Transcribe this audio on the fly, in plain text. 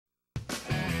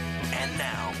And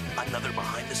now, another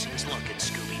behind-the-scenes look at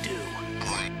Scooby-Doo.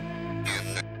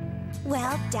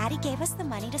 Well, Daddy gave us the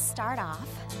money to start off.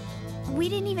 We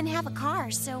didn't even have a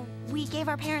car, so we gave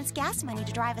our parents gas money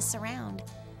to drive us around.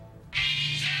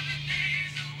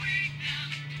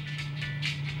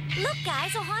 Look,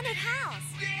 guys, a haunted house.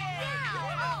 Yeah!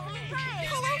 Oh, right.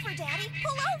 Pull over, Daddy,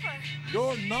 pull over!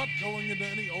 You're not going into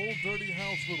any old dirty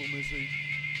house, little missy.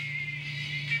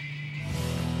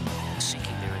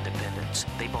 Seeking their independence,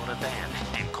 they bought a van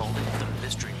and called it the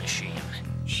Mystery Machine.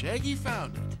 Shaggy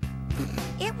found it.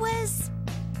 It was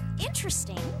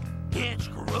interesting. It's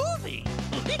groovy!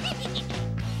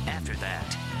 After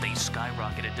that, they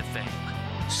skyrocketed to fame,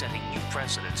 setting new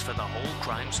precedents for the whole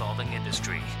crime-solving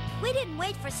industry. We didn't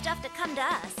wait for stuff to come to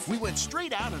us. We went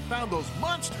straight out and found those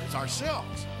monsters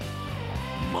ourselves.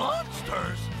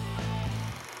 Monsters?